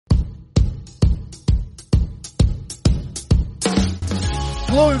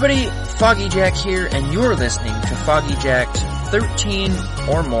Hello everybody, Foggy Jack here, and you're listening to Foggy Jack's 13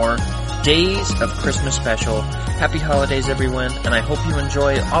 or more Days of Christmas Special. Happy holidays everyone, and I hope you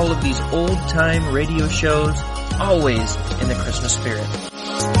enjoy all of these old-time radio shows, always in the Christmas spirit.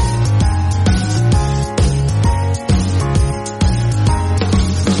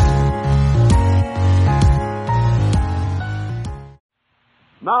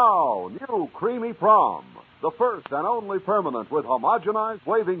 Now, new Creamy Prom, the first and only permanent with homogenized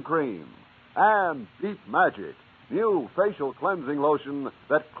waving cream. And Deep Magic, new facial cleansing lotion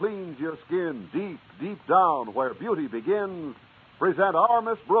that cleans your skin deep, deep down where beauty begins, present our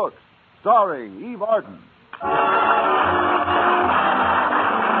Miss Brooks, starring Eve Arden.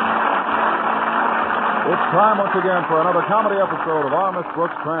 It's time once again for another comedy episode of Our Miss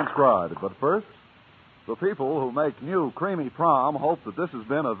Brooks Transcribed. But first, the people who make new Creamy Prom hope that this has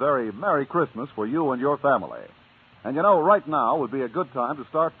been a very Merry Christmas for you and your family. And you know, right now would be a good time to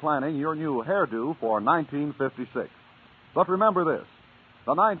start planning your new hairdo for 1956. But remember this,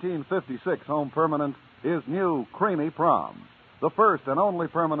 the 1956 home permanent is new Creamy Prom, the first and only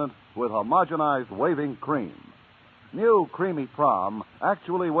permanent with homogenized waving cream. New Creamy Prom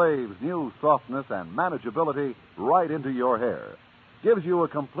actually waves new softness and manageability right into your hair. Gives you a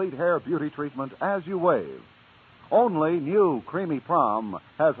complete hair beauty treatment as you wave. Only new Creamy Prom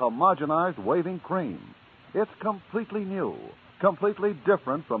has homogenized waving cream. It's completely new, completely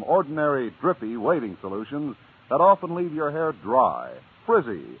different from ordinary drippy waving solutions that often leave your hair dry,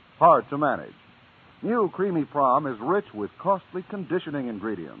 frizzy, hard to manage. New Creamy Prom is rich with costly conditioning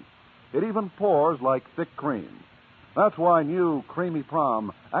ingredients. It even pours like thick cream. That's why new Creamy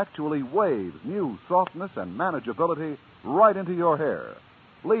Prom actually waves new softness and manageability right into your hair.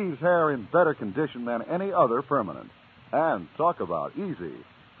 Leaves hair in better condition than any other permanent. And talk about easy.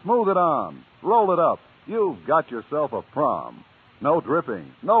 Smooth it on. Roll it up. You've got yourself a prom. No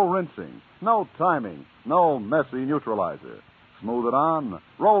dripping, no rinsing, no timing, no messy neutralizer. Smooth it on.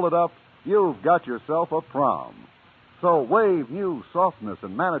 Roll it up. You've got yourself a prom. So wave new softness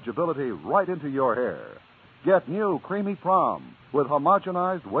and manageability right into your hair. Get new Creamy Prom with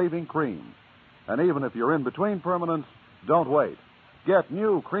homogenized waving cream. And even if you're in between permanents, don't wait. Get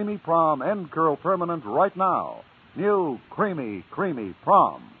new Creamy Prom End Curl Permanent right now. New Creamy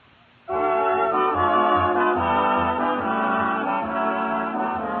Prom.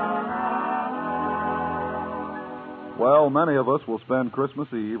 Well, many of us will spend Christmas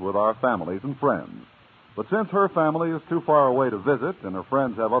Eve with our families and friends. But since her family is too far away to visit and her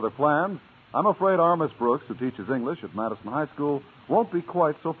friends have other plans, I'm afraid our Miss Brooks, who teaches English at Madison High School, won't be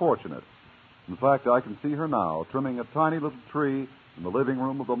quite so fortunate. In fact, I can see her now trimming a tiny little tree in the living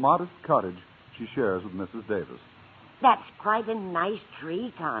room of the modest cottage she shares with Mrs. Davis. That's quite a nice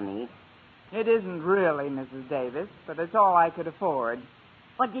tree, Connie. It isn't really, Mrs. Davis, but it's all I could afford.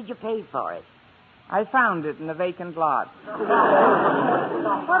 What did you pay for it? I found it in a vacant lot.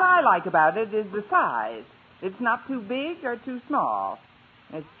 What I like about it is the size. It's not too big or too small.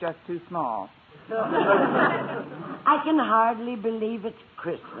 It's just too small. I can hardly believe it's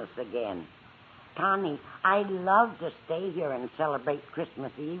Christmas again. Connie, I'd love to stay here and celebrate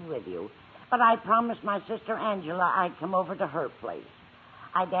Christmas Eve with you, but I promised my sister Angela I'd come over to her place.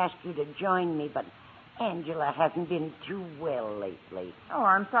 I'd ask you to join me, but Angela hasn't been too well lately. Oh,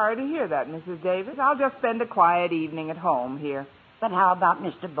 I'm sorry to hear that, Mrs. Davis. I'll just spend a quiet evening at home here. But how about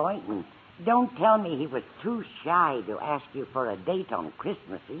Mr. Boynton? Don't tell me he was too shy to ask you for a date on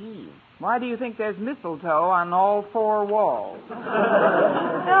Christmas Eve. Why do you think there's mistletoe on all four walls? No,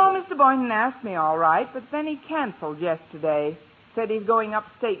 Mr. Boynton asked me all right, but then he canceled yesterday. Said he's going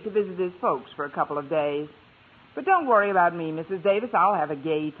upstate to visit his folks for a couple of days. But don't worry about me, Mrs. Davis. I'll have a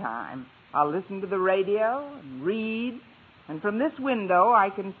gay time. I'll listen to the radio and read, and from this window I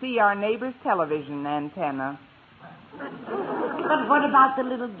can see our neighbor's television antenna. But what about the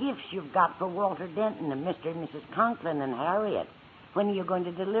little gifts you've got for Walter Denton and Mr. and Mrs. Conklin and Harriet? When are you going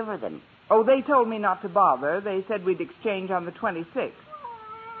to deliver them? Oh, they told me not to bother. They said we'd exchange on the 26th.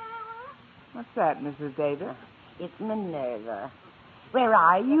 What's that, Mrs. Davis? It's Minerva. Where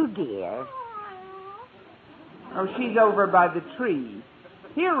are you, dear? Oh, she's over by the tree.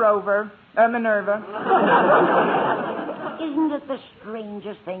 Here, Rover. Minerva. Isn't it the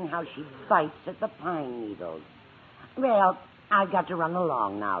strangest thing how she bites at the pine needles? Well, I've got to run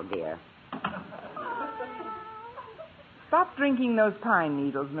along now, dear. Stop drinking those pine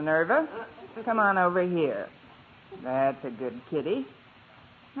needles, Minerva. Come on over here. That's a good kitty.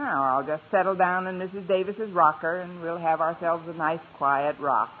 Now, I'll just settle down in Mrs. Davis's rocker, and we'll have ourselves a nice, quiet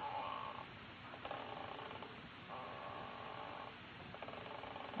rock.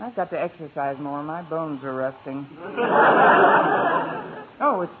 I've got to exercise more. My bones are rusting.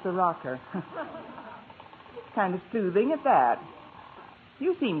 Oh, it's the rocker. Kind of soothing at that.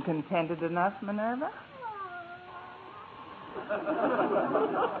 You seem contented enough, Minerva.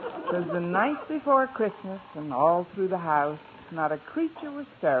 It was the night before Christmas, and all through the house, not a creature was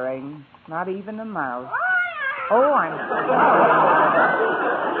stirring, not even a mouse. Oh, I'm sorry.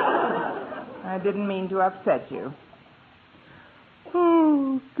 I didn't mean to upset you.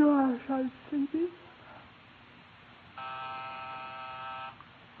 Oh, gosh, I'm sleepy.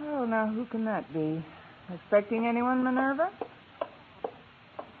 Oh, now who can that be? Expecting anyone, Minerva?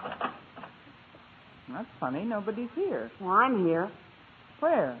 That's funny. Nobody's here. Well, I'm here.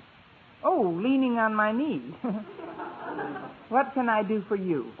 Where? Oh, leaning on my knee. What can I do for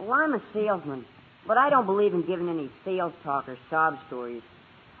you? Well, I'm a salesman, but I don't believe in giving any sales talk or sob stories.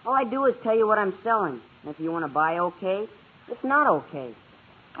 All I do is tell you what I'm selling. If you want to buy, okay. If not, okay.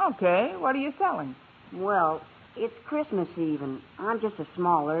 Okay, what are you selling? Well, it's Christmas Eve, and I'm just a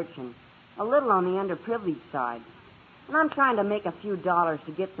small urchin, a little on the underprivileged side. And I'm trying to make a few dollars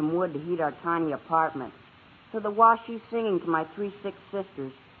to get some wood to heat our tiny apartment. So that while she's singing to my 3 sick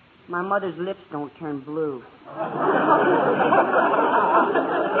sisters, my mother's lips don't turn blue.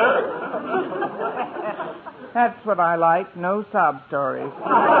 That's what I like, no sob stories.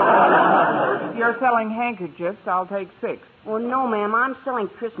 If you're selling handkerchiefs, I'll take 6. Well, no, ma'am, I'm selling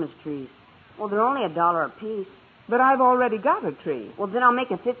Christmas trees. Well, they're only $1 apiece. But I've already got a tree. Well, then I'll make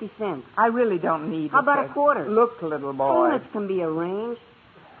it 50 cents. I really don't need How about a quarter? Look, little boy. Payments can be arranged.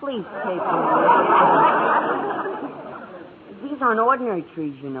 Please take them. These aren't ordinary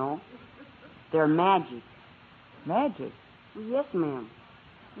trees, you know. They're magic. Magic? Yes, ma'am.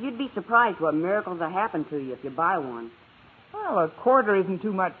 You'd be surprised what miracles will happen to you if you buy one. Well, a quarter isn't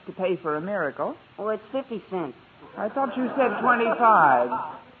too much to pay for a miracle. Well, it's 50 cents. I thought you said 25.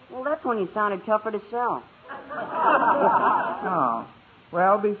 Well, that's when you sounded tougher to sell. Oh.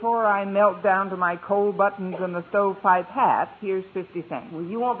 Well, before I melt down to my coal buttons and the stovepipe hat, here's 50 cents. Well,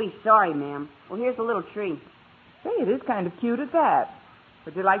 you won't be sorry, ma'am. Well, here's a little tree. Say, it is kind of cute at that.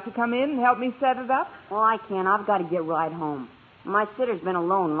 Would you like to come in and help me set it up? Well, I can't. I've got to get right home. My sitter's been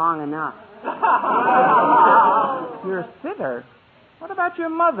alone long enough. Your sitter? What about your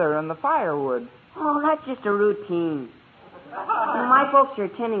mother and the firewood? Oh, that's just a routine. My folks are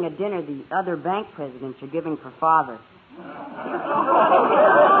attending a dinner the other bank presidents are giving for Father.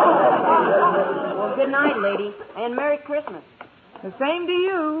 Well, good night, lady, and Merry Christmas. The same to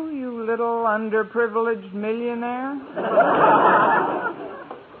you, you little underprivileged millionaire.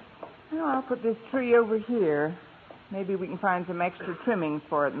 Well, I'll put this tree over here. Maybe we can find some extra trimmings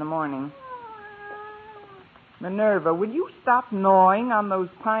for it in the morning. Minerva, will you stop gnawing on those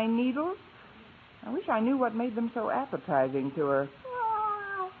pine needles? I wish I knew what made them so appetizing to her.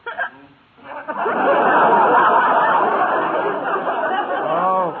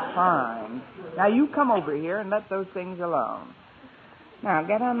 Oh, fine. Now, you come over here and let those things alone. Now,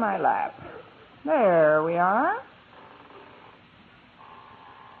 get on my lap. There we are.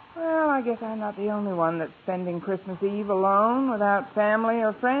 Well, I guess I'm not the only one that's spending Christmas Eve alone without family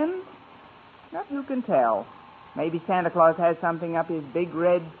or friends. But who can tell? Maybe Santa Claus has something up his big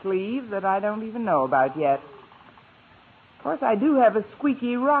red sleeve that I don't even know about yet. Of course, I do have a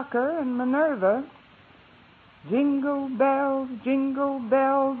squeaky rocker and Minerva. Jingle bells,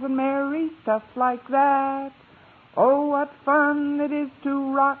 and merry stuff like that. Oh, what fun it is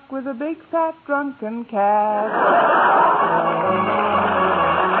to rock with a big, fat, drunken cat.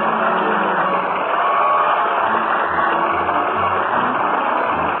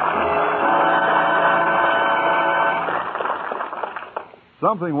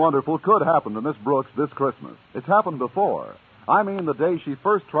 Something wonderful could happen to Miss Brooks this Christmas. It's happened before. I mean the day she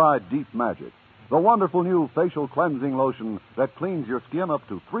first tried Deep Magic, the wonderful new facial cleansing lotion that cleans your skin up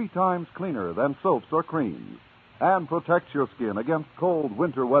to 3 times cleaner than soaps or creams and protects your skin against cold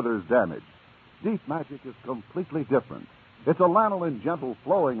winter weather's damage. Deep Magic is completely different. It's a lanolin gentle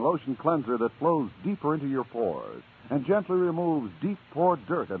flowing lotion cleanser that flows deeper into your pores and gently removes deep pored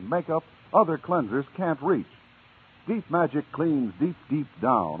dirt and makeup other cleansers can't reach. Deep Magic cleans deep, deep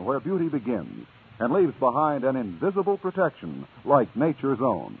down where beauty begins and leaves behind an invisible protection like nature's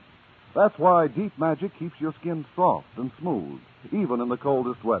own. That's why Deep Magic keeps your skin soft and smooth, even in the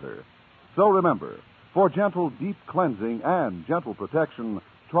coldest weather. So remember, for gentle, deep cleansing and gentle protection,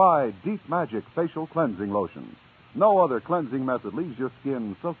 try Deep Magic Facial Cleansing Lotion. No other cleansing method leaves your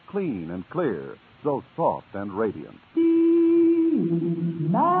skin so clean and clear, so soft and radiant. Deep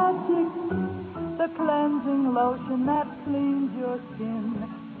Magic, the cleansing lotion that cleans your skin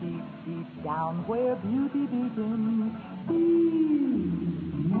deep, deep down where beauty begins. Deep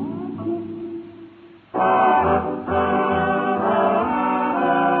Magic.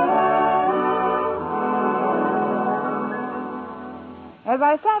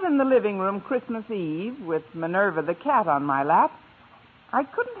 I sat in the living room Christmas Eve with Minerva the cat on my lap, I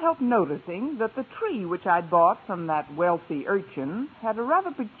couldn't help noticing that the tree which I'd bought from that wealthy urchin had a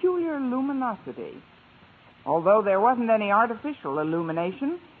rather peculiar luminosity. Although there wasn't any artificial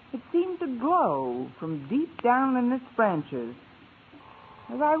illumination, it seemed to glow from deep down in its branches.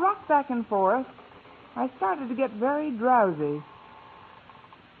 As I rocked back and forth, I started to get very drowsy.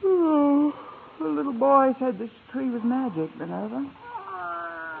 Oh, the little boy said this tree was magic, Minerva.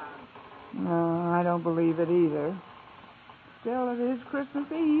 No, I don't believe it either. Still, it is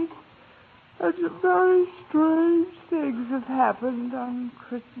Christmas Eve. And some very strange things have happened on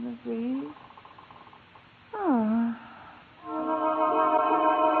Christmas Eve. Oh.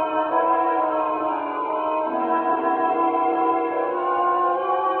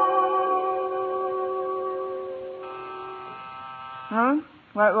 Huh?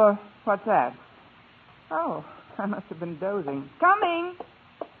 What's that? Oh, I must have been dozing. Coming!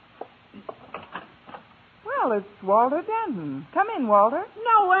 Well, it's Walter Denton. Come in, Walter.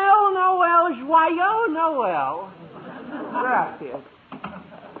 Noel, joyeux Noel. Gracias.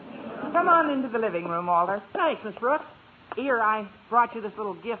 Come on into the living room, Walter. Thanks, Miss Brooks. Here, I brought you this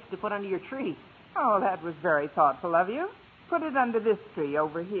little gift to put under your tree. Oh, that was very thoughtful of you. Put it under this tree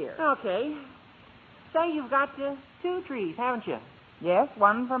over here. Okay. Say you've got 2 trees, haven't you? Yes,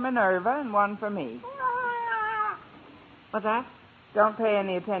 one for Minerva and one for me. What's that? Don't pay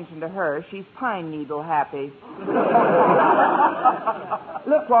any attention to her. She's pine needle happy.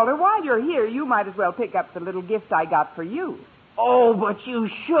 Look, Walter, while you're here, you might as well pick up the little gift I got for you. Oh, but you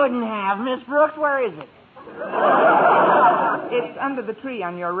shouldn't have. Miss Brooks, where is it? It's under the tree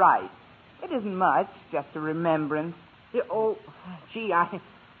on your right. It isn't much, just a remembrance. Oh, gee, I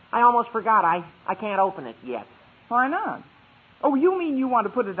almost forgot. I can't open it yet. Why not? Oh, you mean you want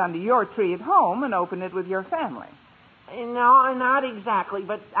to put it under your tree at home and open it with your family? No, not exactly,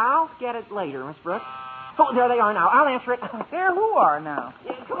 but I'll get it later, Miss Brooks. Oh, there they are now. I'll answer it. There, who are now?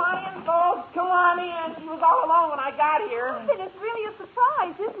 Yeah, come on in, folks. Come on in. She was all alone when I got here. Then it's really a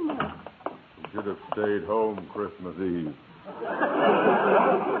surprise, isn't it? You should have stayed home Christmas Eve.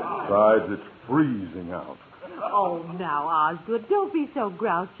 Besides, it's freezing out. Oh, now, Osgood, don't be so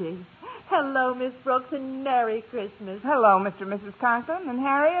grouchy. Hello, Miss Brooks, and Merry Christmas. Hello, Mr. and Mrs. Conklin. And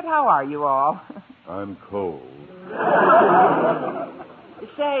Harriet, how are you all? I'm cold.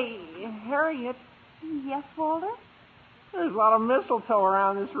 Say, Harriet, Yes, Walter? there's a lot of mistletoe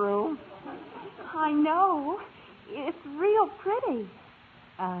around this room. I know. It's real pretty.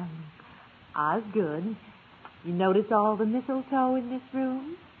 Osgood, you notice all the mistletoe in this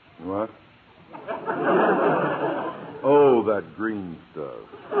room? What? Oh, that green stuff.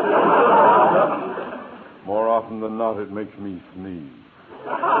 More often than not, it makes me sneeze.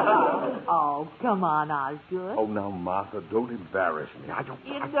 Oh, come on, Osgood. Oh, now, Martha, don't embarrass me.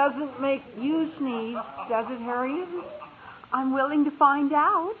 It doesn't make you sneeze, does it, Harriet? I'm willing to find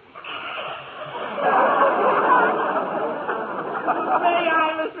out. May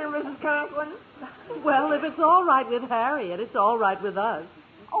I, Mr. and Mrs. Conklin? Well, if it's all right with Harriet, it's all right with us.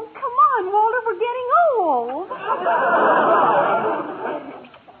 Oh, come on, Walter, we're getting old.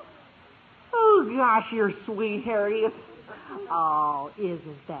 Oh, gosh, you're sweet, Harriet. Oh,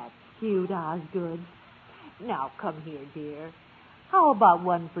 isn't that cute, Osgood? Now, come here, dear. How about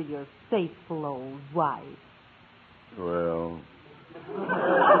one for your faithful old wife? Well,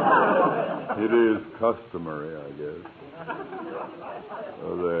 it is customary, I guess.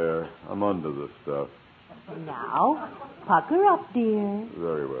 Oh, there. I'm under the stuff. Now, pucker up, dear.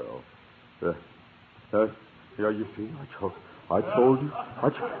 Very well. Yeah, you see, I told you.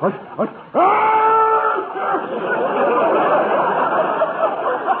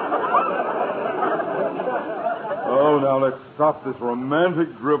 Oh, now let's stop this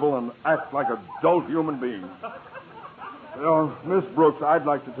romantic dribble and act like adult human beings. Miss Brooks, I'd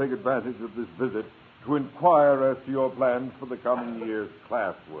like to take advantage of this visit to inquire as to your plans for the coming year's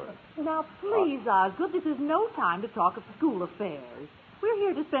classwork. Now, please, Osgood, this is no time to talk of school affairs. We're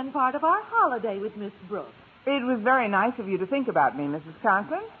here to spend part of our holiday with Miss Brooks. It was very nice of you to think about me, Mrs.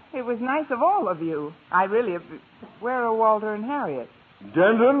 Conklin. It was nice of all of you. I really... Where are Walter and Harriet?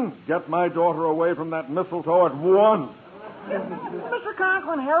 Denton, get my daughter away from that mistletoe at once. Mr.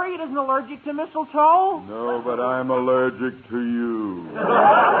 Conklin, Harriet isn't allergic to mistletoe. No, but I'm allergic to you.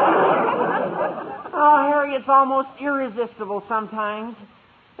 Oh, Harriet's almost irresistible sometimes,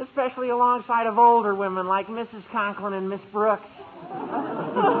 especially alongside of older women like Mrs. Conklin and Miss Brooks.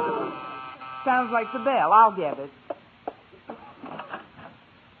 Sounds like the bell. I'll get it.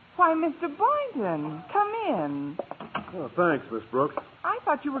 Why, Mr. Boynton, come in. Oh, thanks, Miss Brooks. I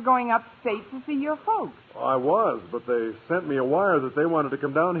thought you were going upstate to see your folks. I was, but they sent me a wire that they wanted to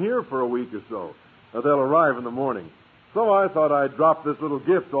come down here for a week or so. They'll arrive in the morning. So I thought I'd drop this little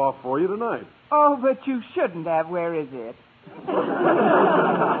gift off for you tonight. Oh, but you shouldn't have. Where is it?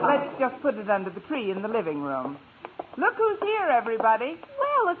 Let's just put it under the tree in the living room. Look who's here, everybody.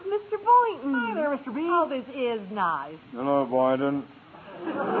 Well, it's Mr. Boynton. Hi there, Mr. B. Oh, this is nice. Hello, Boynton.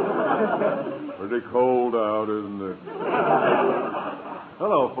 Pretty cold out, isn't it?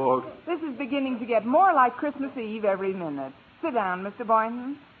 Hello, folks. This is beginning to get more like Christmas Eve every minute. Sit down, Mr.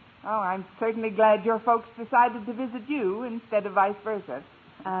 Boynton. Oh, I'm certainly glad your folks decided to visit you instead of vice versa.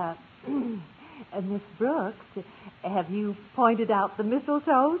 Miss Brooks, have you pointed out the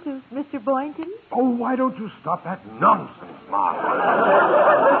mistletoe to Mr. Boynton? Oh, why don't you stop that nonsense, Ma?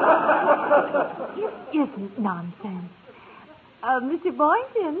 It isn't nonsense. Mr.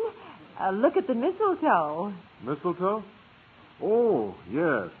 Boynton, look at the mistletoe. Mistletoe? Oh,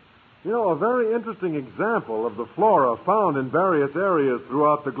 yes. You know, a very interesting example of the flora found in various areas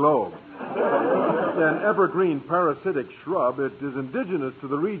throughout the globe. An evergreen parasitic shrub, it is indigenous to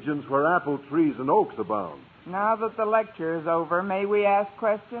the regions where apple trees and oaks abound. Now that the lecture is over, may we ask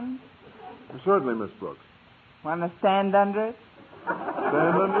questions? Certainly, Miss Brooks. Want to stand under it?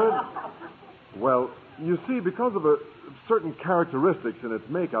 Stand under it? Well, you see, because of certain characteristics in its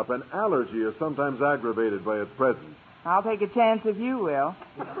makeup, an allergy is sometimes aggravated by its presence. I'll take a chance if you will.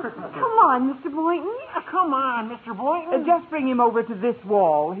 Come on, Mr. Boynton. Come on, Mr. Boynton. Just bring him over to this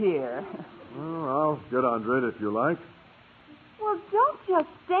wall here. Well, I'll get under it if you like. Well, don't just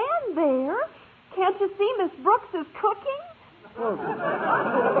stand there. Can't you see Miss Brooks is cooking?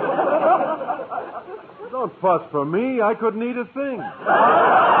 Don't fuss for me. I couldn't eat a thing.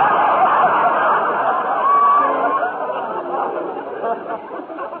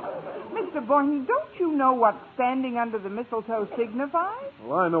 Mr. Boynton, don't you know what standing under the mistletoe signifies?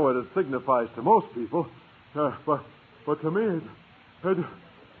 Well, I know what it signifies to most people, but to me,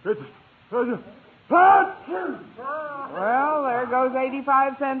 it's Well, there goes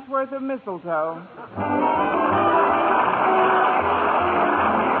 85 cents worth of mistletoe.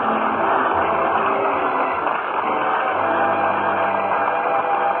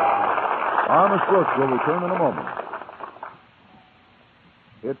 Miss Brooks will return in a moment.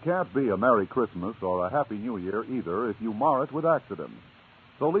 It can't be a Merry Christmas or a Happy New Year either if you mar it with accidents.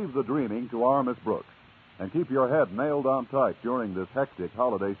 So leave the dreaming to our Miss Brooks and keep your head nailed on tight during this hectic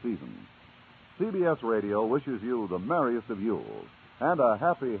holiday season. CBS Radio wishes you the merriest of Yules and a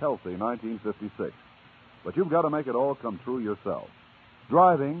happy, healthy 1956. But you've got to make it all come true yourself.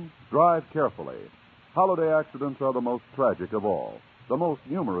 Driving, drive carefully. Holiday accidents are the most tragic of all. The most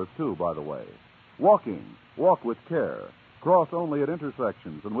numerous, too, by the way. Walking, walk with care. Cross only at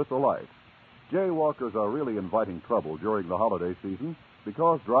intersections and with the lights. Jaywalkers are really inviting trouble during the holiday season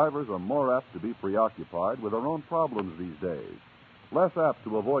because drivers are more apt to be preoccupied with their own problems these days. Less apt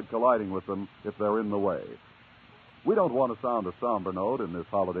to avoid colliding with them if they're in the way. We don't want to sound a somber note in this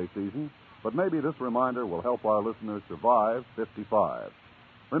holiday season, but maybe this reminder will help our listeners survive 55.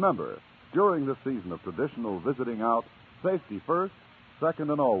 Remember, during this season of traditional visiting out, safety first,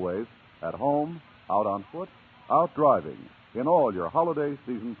 second and always, at home, out on foot, out driving, in all your holiday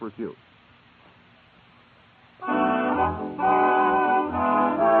season pursuits.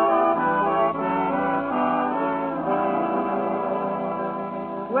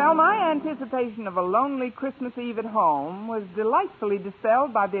 Well, my anticipation of a lonely Christmas Eve at home was delightfully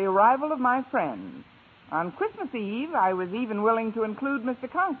dispelled by the arrival of my friends. On Christmas Eve, I was even willing to include Mr.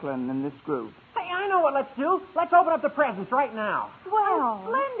 Conklin in this group. Hey, I know what let's do. Let's open up the presents right now. Well,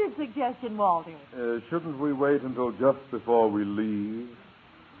 splendid suggestion, Walter. Shouldn't we wait until just before we leave?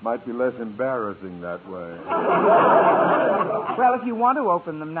 Might be less embarrassing that way. Well, if you want to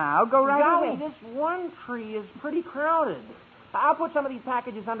open them now, go right Golly, ahead. this one tree is pretty crowded. I'll put some of these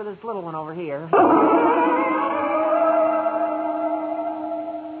packages under this little one over here.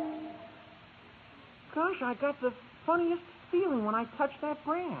 Gosh, I got the funniest feeling when I touched that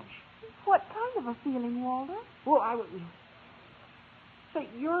branch. What kind of a feeling, Walter? Well, Say,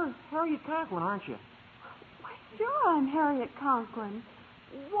 you're Harriet Conklin, aren't you? Why, sure, I'm Harriet Conklin.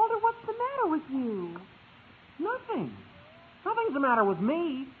 Walter, what's the matter with you? Nothing. Nothing's the matter with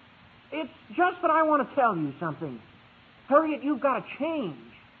me. It's just that I want to tell you something. Harriet, you've got to change.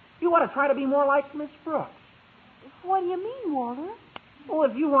 You ought to try to be more like Miss Brooks. What do you mean, Walter? Well,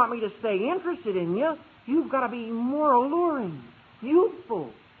 if you want me to stay interested in you, you've got to be more alluring,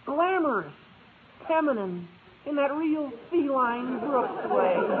 youthful, glamorous, feminine, in that real feline Brooks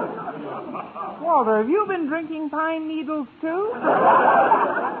way. Walter, have you been drinking pine needles, too?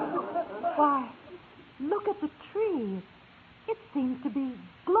 Why, look at the tree.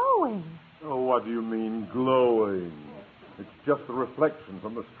 what do you mean, glowing? It's just the reflection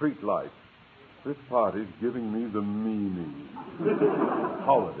from the street lights. This party's giving me the meaning.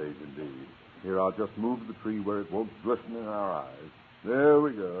 Holidays, indeed. Here, I'll just move the tree where it won't glisten in our eyes. There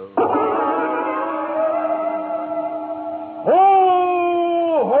we go. Ho,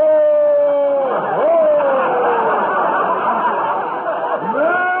 ho, ho!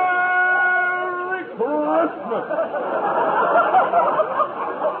 Merry Christmas!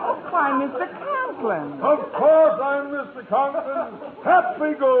 Why, Mr. Conklin. Of course I'm Mr. Conklin.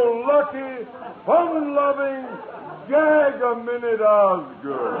 Happy-go-lucky, fun-loving, gag-a-minute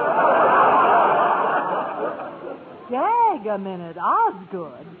Osgood. Gag-a-minute,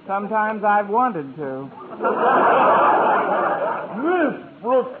 Osgood. Sometimes I've wanted to. Miss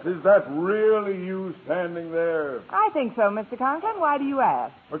Brooks, is that really you standing there? I think so, Mr. Conklin. Why do you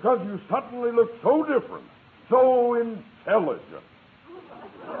ask? Because you suddenly look so different, so intelligent.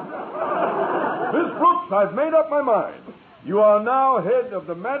 Miss Brooks, I've made up my mind. You are now head of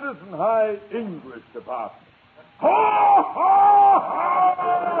the Madison High English Department. Ha, ha,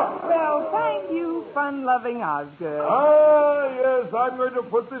 ha! Well, thank you, fun-loving Osgood. Ah, yes, I'm going to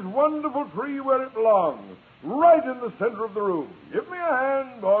put this wonderful tree where it belongs, right in the center of the room. Give me a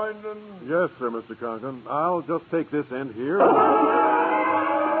hand, Boynton. Yes, sir, Mr. Conklin. I'll just take this end here.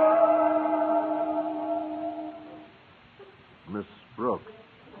 Miss Brooks,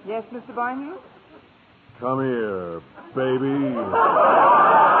 Yes, Mr. Boynton? come here, baby.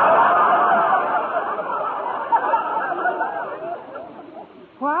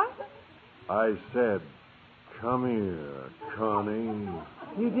 What? I said, come here, Connie.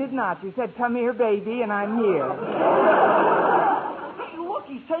 You did not. You said, come here, baby, and I'm here. Hey, look,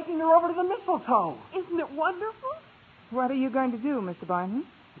 he's taking her over to the mistletoe. Isn't it wonderful? What are you going to do, Mr. Boynton?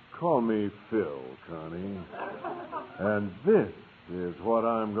 Call me Phil, Connie. And this is what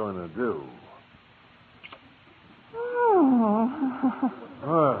I'm going to do. Oh.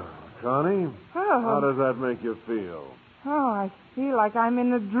 Well, Connie, Oh. how does that make you feel? Oh, I feel like I'm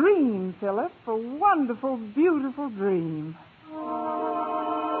in a dream, Philip. A wonderful, beautiful dream.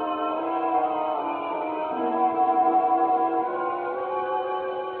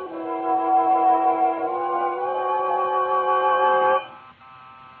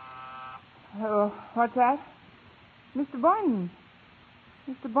 Oh, what's that? Mr. Boynton.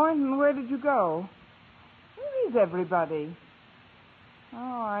 Mr. Boynton, where did you go? Where is everybody? Oh,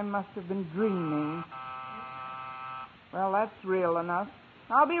 I must have been dreaming. Well, that's real enough.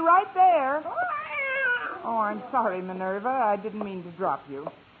 I'll be right there. Oh, I'm sorry, Minerva. I didn't mean to drop you.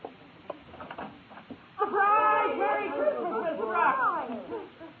 Surprise! Merry Christmas, Miss Brooks!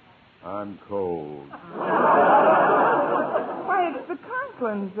 I'm cold. Why, it's the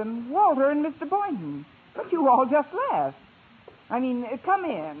Conklins and Walter and Mr. Boynton. But you all just left. I mean, come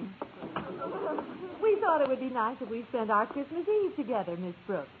in. We thought it would be nice if we spent our Christmas Eve together, Miss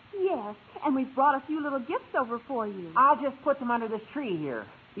Brooks. Yes, and we've brought a few little gifts over for you. I'll just put them under this tree here.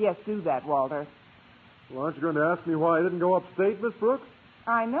 Yes, do that, Walter. Well, aren't you going to ask me why I didn't go upstate, Miss Brooks?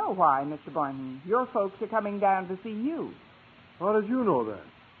 I know why, Mr. Boynton. Your folks are coming down to see you. How did you know that?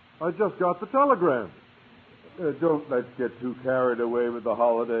 I just got the telegram. Don't let's get too carried away with the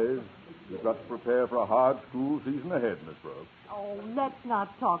holidays. We've got to prepare for a hard school season ahead, Miss Brooks. Oh, let's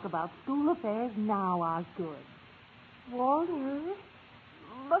not talk about school affairs now, Osgood. Walter,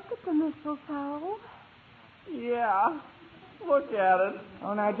 look at the mistletoe. Yeah, look at it.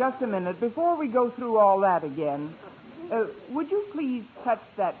 Oh, now, just a minute. Before we go through all that again, would you please touch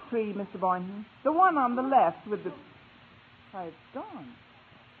that tree, Mr. Boynton? The one on the left with the... Why, it's gone.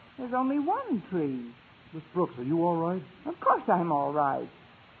 There's only one tree. Miss Brooks, are you all right? Of course I'm all right.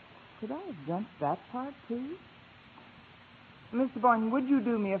 Could I have dreamt that part, too? Mr. Boynton, would you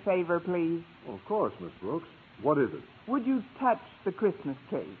do me a favor, please? Oh, of course, Miss Brooks. What is it? Would you touch the Christmas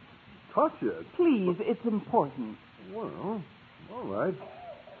tree? Touch it? Please, it's important. Well, all right.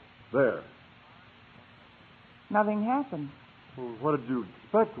 There. Nothing happened. Well, what did you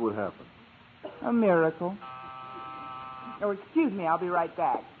expect would happen? A miracle. Oh, excuse me, I'll be right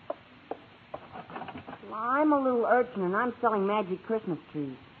back. Well, I'm a little urchin, and I'm selling magic Christmas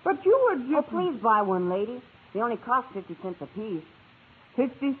trees. But you were just... Oh, please buy one, lady. They only cost 50 cents apiece.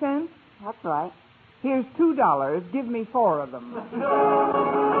 50 cents? That's right. Here's $2. Give me 4 of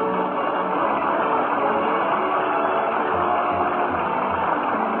them.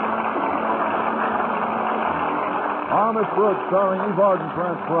 Miss Brooks, starring Eve Arden,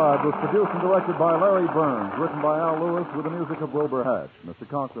 transcribed, was produced and directed by Larry Burns, written by Al Lewis with the music of Wilbur Hatch. Mr.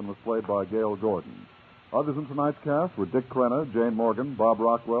 Conklin was played by Gail Gordon. Others in tonight's cast were Dick Crenna, Jane Morgan, Bob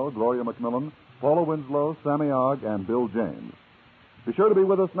Rockwell, Gloria McMillan, Paula Winslow, Sammy Ogg, and Bill James. Be sure to be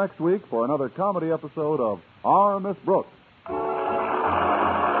with us next week for another comedy episode of Our Miss Brooks.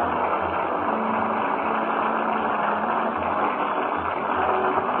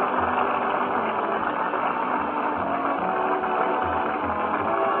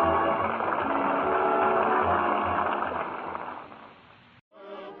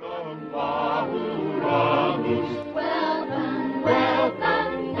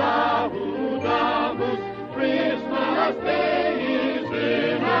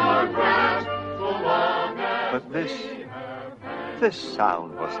 But this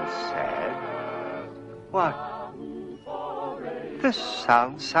sound wasn't sad. What? This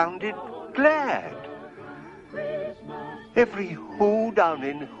sound sounded glad. Every Who down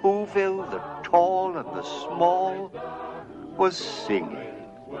in Whoville, the tall and the small, was singing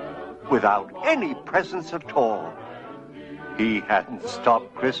without any presents at all. He hadn't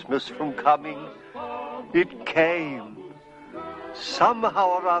stopped Christmas from coming. It came. Somehow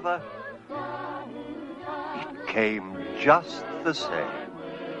or other, it came just the same.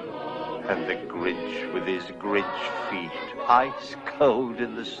 And the Grinch, with his Grinch feet, ice cold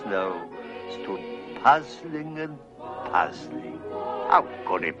in the snow, stood puzzling and puzzling. How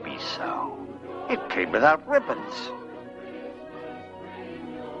could it be so? It came without ribbons.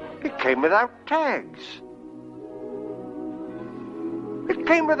 It came without tags. It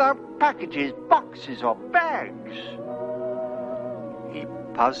came without packages, boxes, or bags. He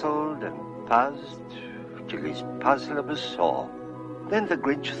puzzled and puzzled till his puzzler was sore. Then the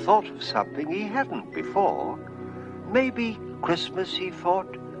Grinch thought of something he hadn't before. Maybe Christmas, he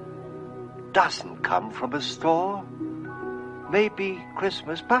thought, doesn't come from a store. Maybe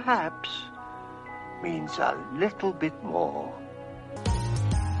Christmas, perhaps, means a little bit more.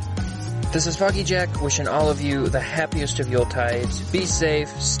 This is Foggy Jack wishing all of you the happiest of Yuletides. Be safe,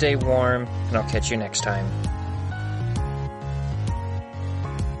 stay warm, and I'll catch you next time.